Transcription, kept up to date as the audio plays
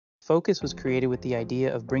Fooocus was created with the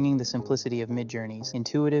idea of bringing the simplicity of Midjourney's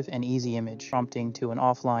intuitive and easy image prompting to an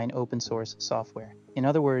offline open-source software. In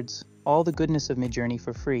other words, all the goodness of Midjourney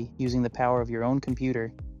for free using the power of your own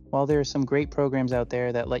computer. While there are some great programs out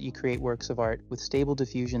there that let you create works of art with stable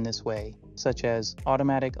diffusion this way, such as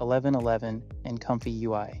Automatic 1111 and Comfy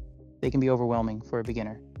UI, they can be overwhelming for a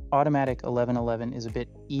beginner. Automatic 1111 is a bit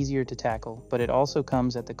easier to tackle, but it also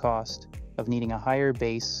comes at the cost of needing a higher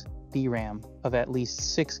base vram of at least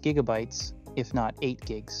 6 gigabytes, if not 8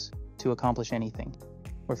 gigs, to accomplish anything,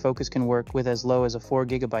 where Fooocus can work with as low as a 4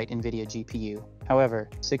 gigabyte NVIDIA GPU. However,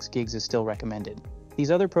 6 gigs is still recommended. These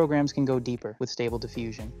other programs can go deeper with stable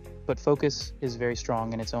diffusion, but Fooocus is very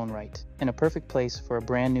strong in its own right, and a perfect place for a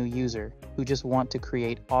brand new user who just want to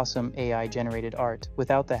create awesome AI-generated art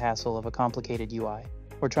without the hassle of a complicated UI,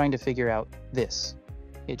 or trying to figure out this.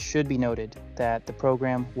 It should be noted that the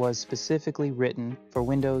program was specifically written for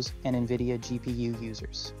Windows and NVIDIA GPU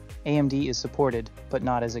users. AMD is supported, but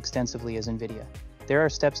not as extensively as NVIDIA. There are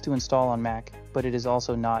steps to install on Mac, but it is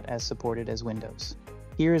also not as supported as Windows.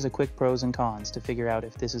 Here is a quick pros and cons to figure out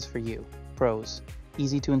if this is for you. Pros: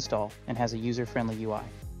 easy to install and has a user-friendly UI.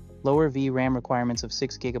 Lower VRAM requirements of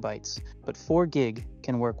 6 gigabytes, but 4 gig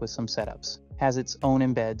can work with some setups. Has its own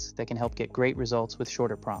embeds that can help get great results with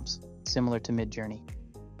shorter prompts, similar to Midjourney.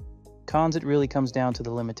 Cons: it really comes down to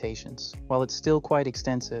the limitations. While it's still quite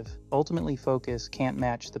extensive, ultimately Fooocus can't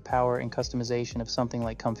match the power and customization of something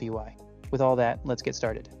like Comfy UI. With all that, let's get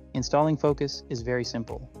started. Installing Fooocus is very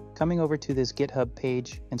simple. Coming over to this GitHub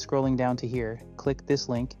page and scrolling down to here, click this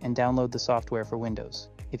link and download the software for Windows.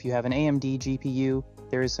 If you have an AMD GPU,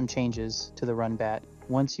 there is some changes to the runbat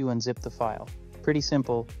once you unzip the file. Pretty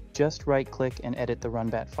simple, just right-click and edit the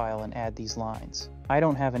runbat file and add these lines. I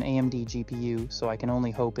don't have an AMD GPU, so I can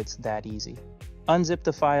only hope it's that easy. Unzip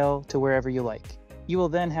the file to wherever you like. You will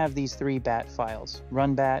then have these 3 bat files.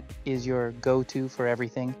 Runbat is your go-to for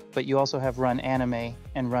everything, but you also have run anime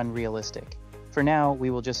and run realistic. For now, we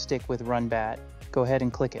will just stick with runbat. Go ahead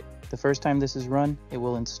and click it. The first time this is run, it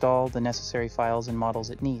will install the necessary files and models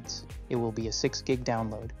it needs. It will be a 6 gig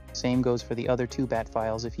download. Same goes for the other 2 bat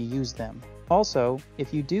files if you use them. Also,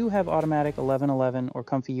 if you do have Automatic 1111 or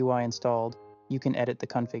Comfy UI installed, you can edit the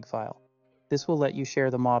config file. This will let you share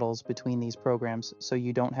the models between these programs so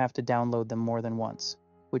you don't have to download them more than once,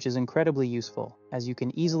 which is incredibly useful, as you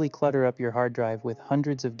can easily clutter up your hard drive with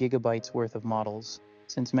hundreds of gigabytes worth of models,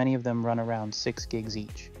 since many of them run around 6 gigs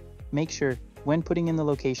each. Make sure, when putting in the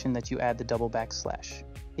location, that you add the double backslash.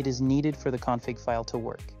 It is needed for the config file to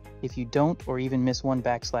work. If you don't, or even miss one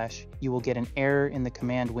backslash, you will get an error in the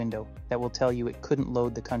command window that will tell you it couldn't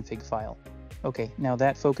load the config file. Okay, now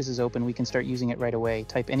that Fooocus is open, we can start using it right away.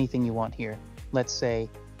 Type anything you want here. Let's say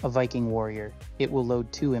a Viking warrior. It will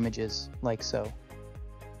load 2 images, like so.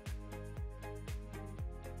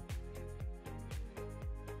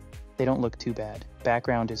 They don't look too bad.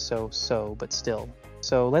 Background is so, but still.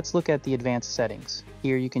 So let's look at the advanced settings.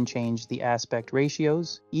 Here you can change the aspect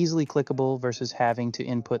ratios, easily clickable versus having to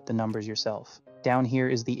input the numbers yourself. Down here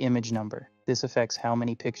is the image number. This affects how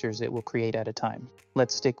many pictures it will create at a time.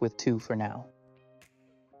 Let's stick with 2 for now.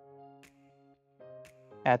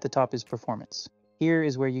 At the top is performance. Here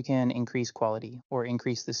is where you can increase quality or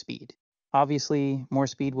increase the speed. Obviously, more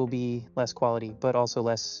speed will be less quality, but also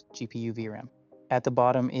less GPU VRAM. At the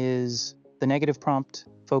bottom is the negative prompt.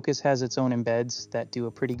 Fooocus has its own embeds that do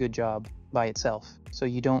a pretty good job by itself, so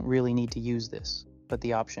you don't really need to use this, but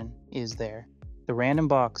the option is there. The random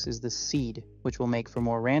box is the seed, which will make for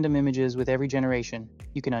more random images with every generation.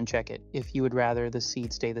 You can uncheck it if you would rather the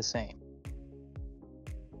seed stay the same.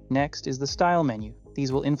 Next is the style menu.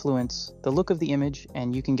 These will influence the look of the image,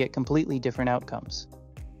 and you can get completely different outcomes.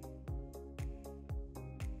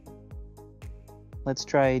 Let's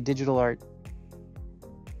try digital art.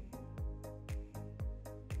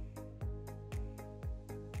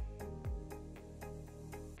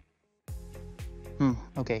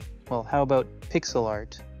 Okay, well, how about pixel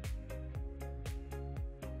art?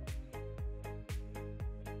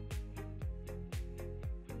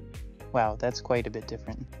 Wow, that's quite a bit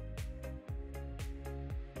different.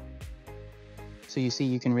 So you see,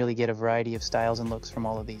 you can really get a variety of styles and looks from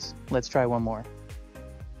all of these. Let's try one more.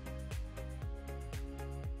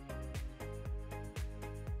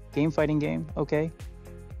 Fighting game, okay.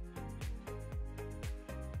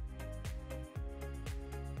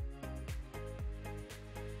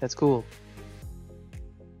 That's cool.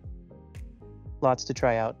 Lots to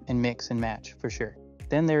try out and mix and match for sure.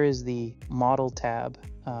 Then there is the model tab.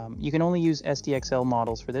 You can only use SDXL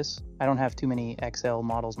models for this. I don't have too many XL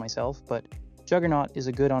models myself, but Juggernaut is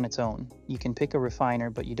a good on its own. You can pick a refiner,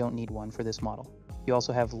 but you don't need one for this model. You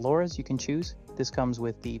also have LoRa's you can choose. This comes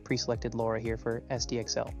with the pre-selected LoRa here for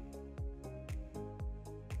SDXL.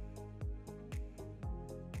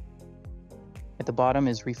 At the bottom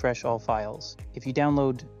is refresh all files. If you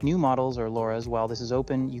download new models or LoRa's while this is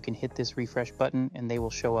open, you can hit this refresh button and they will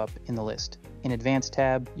show up in the list. In Advanced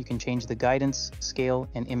tab, you can change the guidance, scale,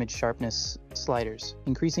 and image sharpness sliders.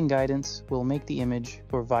 Increasing guidance will make the image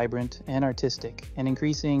more vibrant and artistic, and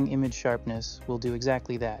increasing image sharpness will do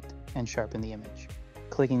exactly that and sharpen the image.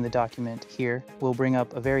 Clicking the document here will bring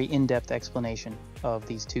up a very in-depth explanation of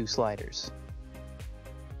these two sliders.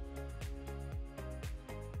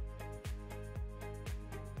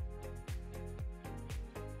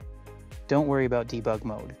 Don't worry about debug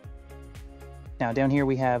mode. Now down here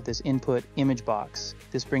we have this input image box.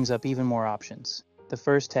 This brings up even more options. The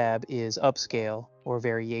first tab is upscale or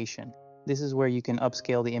variation. This is where you can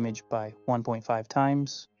upscale the image by 1.5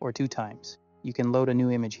 times or 2 times. You can load a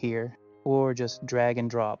new image here or just drag and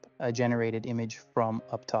drop a generated image from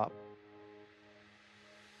up top.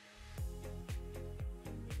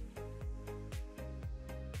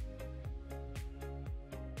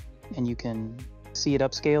 And you can see it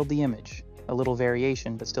upscaled the image. A little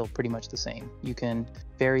variation, but still pretty much the same. You can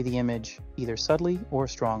vary the image either subtly or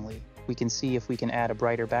strongly. We can see if we can add a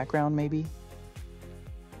brighter background maybe.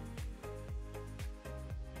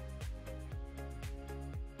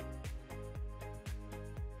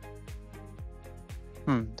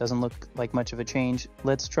 Doesn't look like much of a change.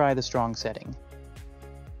 Let's try the strong setting.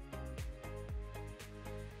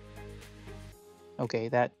 Okay,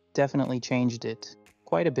 that definitely changed it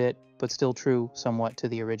quite a bit, but still true somewhat to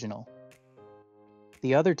the original.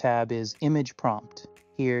 The other tab is Image Prompt.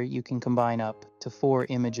 Here you can combine up to 4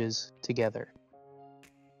 images together.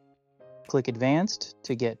 Click Advanced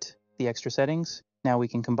to get the extra settings. Now we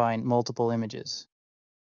can combine multiple images.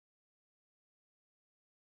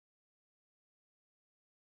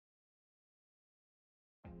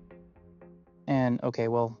 And okay,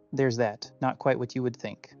 well, there's that. Not quite what you would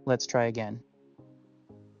think. Let's try again.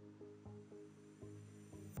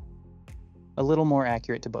 A little more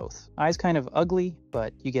accurate to both. Eye's kind of ugly,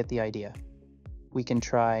 but you get the idea. We can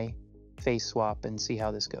try face swap and see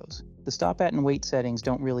how this goes. The stop at and wait settings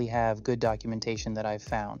don't really have good documentation that I've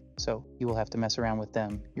found, so you will have to mess around with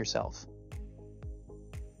them yourself.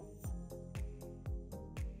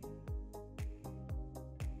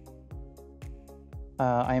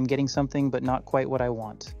 I am getting something, but not quite what I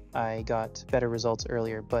want. I got better results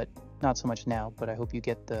earlier, but not so much now, but I hope you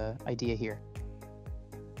get the idea here.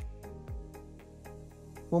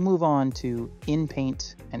 We'll move on to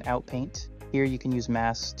in-paint and out-paint. Here you can use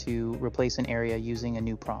masks to replace an area using a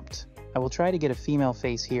new prompt. I will try to get a female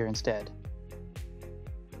face here instead.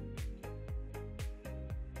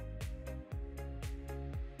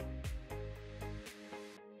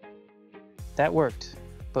 That worked,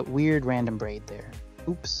 but weird random braid there.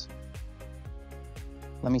 Oops.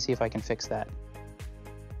 Let me see if I can fix that.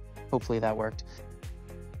 Hopefully that worked.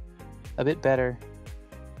 A bit better.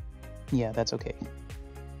 Yeah, that's okay.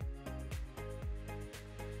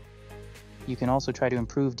 You can also try to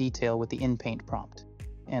improve detail with the in-paint prompt.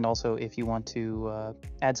 And also if you want to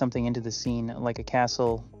add something into the scene like a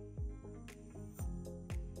castle,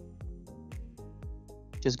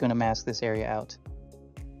 just going to mask this area out.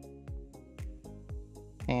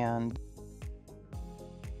 And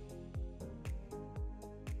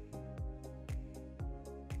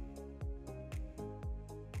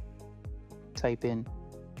type in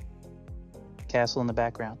castle in the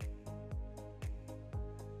background.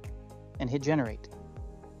 And hit generate.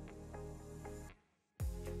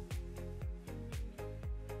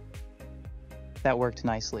 That worked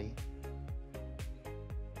nicely.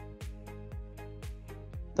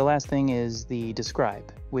 The last thing is the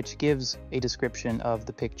describe, which gives a description of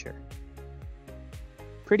the picture.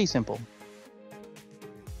 Pretty simple.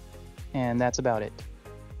 And that's about it.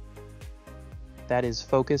 That is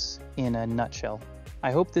Fooocus in a nutshell.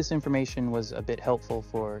 I hope this information was a bit helpful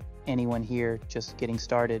for anyone here just getting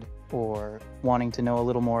started or wanting to know a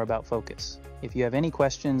little more about Fooocus. If you have any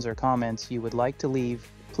questions or comments you would like to leave,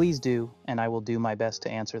 please do, and I will do my best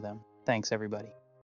to answer them. Thanks, everybody.